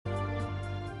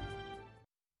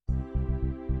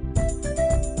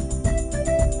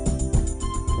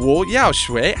我要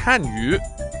学汉语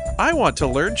I want to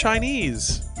learn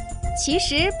Chinese. 其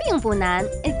实并不难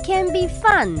It can be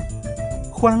fun.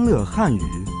 欢乐汉语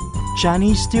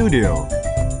Chinese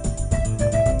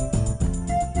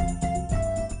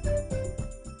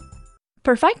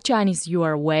Studio。Perfect Chinese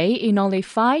your way in only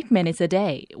 5 minutes a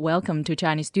day. Welcome to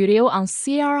Chinese Studio on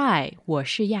CRI. 我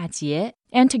是亚杰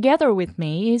and together with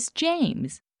me is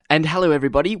James. And hello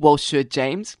everybody, well sure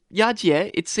James.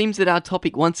 Yajie, it seems that our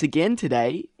topic once again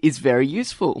today is very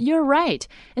useful. You're right.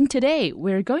 And today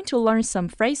we're going to learn some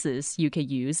phrases you can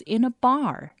use in a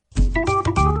bar.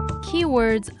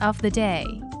 Keywords of the day.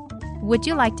 Would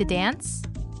you like to dance?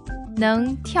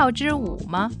 能跳支舞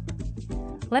吗?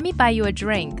 Let me buy you a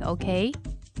drink, okay?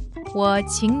 我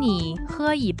请你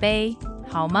喝一杯，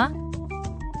好吗?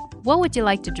 What would you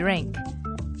like to drink?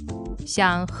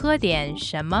 想喝点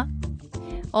什么?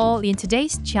 All in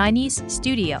today's Chinese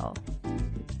studio.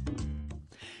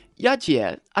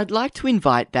 Yajie, I'd like to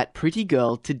invite that pretty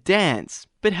girl to dance,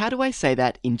 but how do I say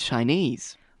that in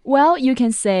Chinese? Well, you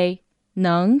can say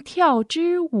能跳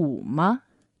支舞吗?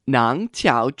能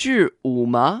跳支舞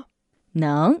吗?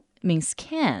能 means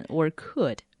can or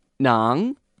could.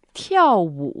 能跳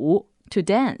舞 to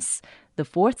dance, the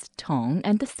fourth tone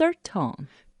and the third tone.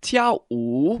 跳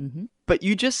舞 But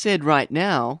you just said right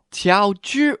now 跳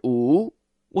支舞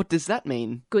What does that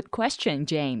mean? Good question,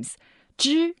 James.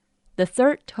 支, the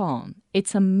third tone,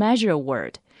 it's a measure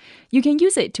word. You can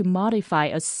use it to modify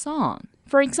a song.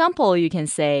 For example, you can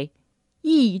say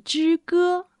一支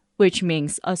歌, which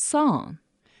means a song.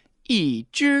 一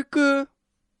支歌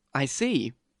I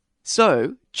see.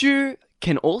 So, 支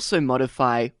can also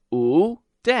modify 舞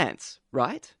dance,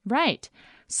 right? Right.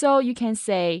 So you can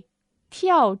say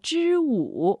跳支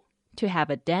舞 to have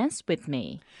a dance with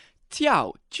me.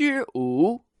 跳支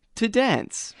舞 to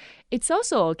dance. It's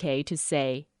also okay to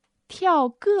say 跳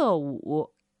个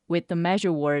舞 with the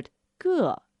measure word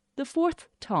个, the fourth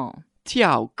tone.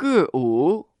 跳个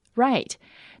舞 Right.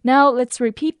 Now let's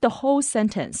repeat the whole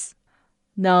sentence.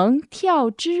 能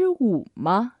跳支舞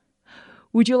吗?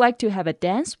 Would you like to have a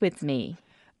dance with me?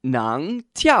 能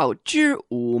跳支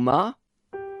舞吗?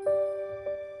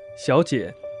小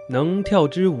姐，能跳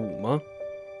支舞吗？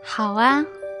好啊，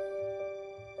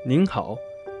您好，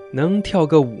能跳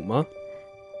个舞吗？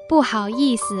不好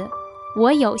意思，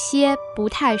我有些不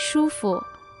太舒服。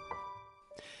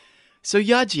 So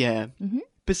Yajie,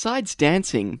 besides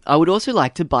dancing, I would also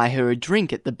like to buy her a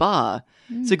drink at the bar.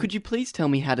 So could you please tell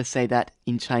me how to say that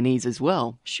in Chinese as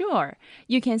well? Sure.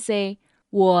 You can say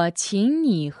我请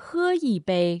你喝一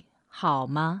杯好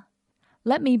吗?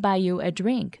 Let me buy you a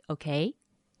drink, okay?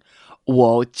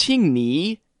 我请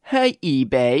你喝一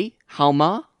杯好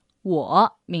吗?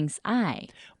我 means I.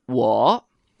 我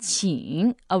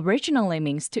请 originally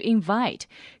means to invite.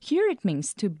 Here it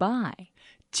means to buy.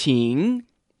 请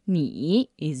你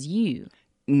is you.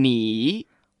 你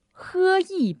喝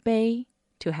一杯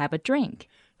to have a drink.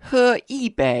 喝一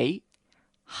杯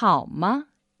好吗?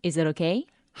 Is it okay?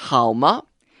 好吗?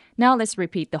 Now let's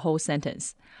repeat the whole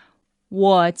sentence.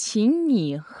 我请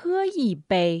你喝一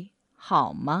杯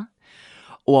好吗?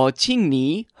我请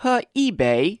你喝一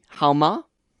杯好吗?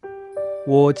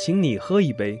我请你喝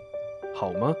一杯，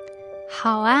好吗？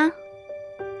好啊，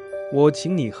我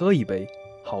请你喝一杯，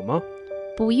好吗？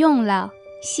不用了，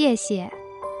谢谢。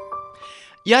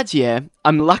 Yajie,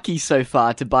 I'm lucky so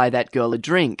far to buy that girl a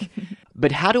drink.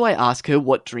 But how do I ask her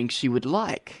what drink she would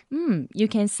like? You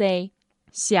can say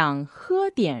想喝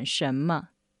点什么?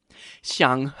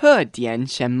想喝点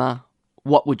什么?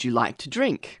 What would you like to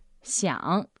drink?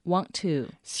 想 want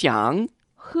to. 想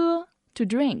喝 to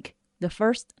drink, the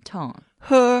first tone.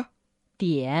 喝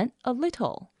点 a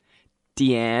little.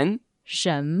 点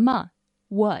什么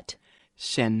what.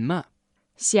 什么?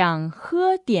想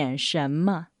喝点什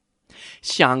么?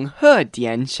想喝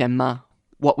点什么?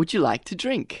 What would you like to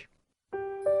drink?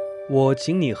 我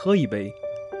请你喝一杯，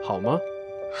好吗？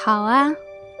好啊，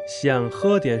想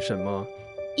喝点什么？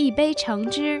一杯橙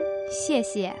汁，谢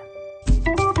谢。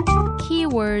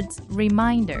Keywords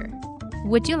reminder.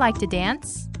 Would you like to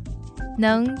dance?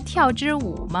 能跳支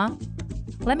舞吗?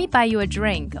 Let me buy you a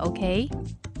drink, okay?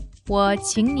 我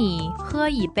请你喝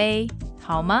一杯，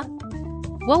好吗?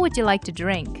 What would you like to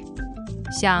drink?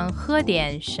 想喝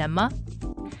点什么?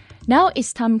 Now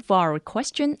it's time for our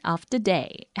question of the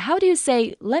day. How do you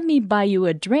say, let me buy you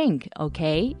a drink,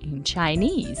 okay, in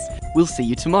Chinese? We'll see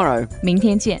you tomorrow. 明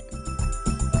天见。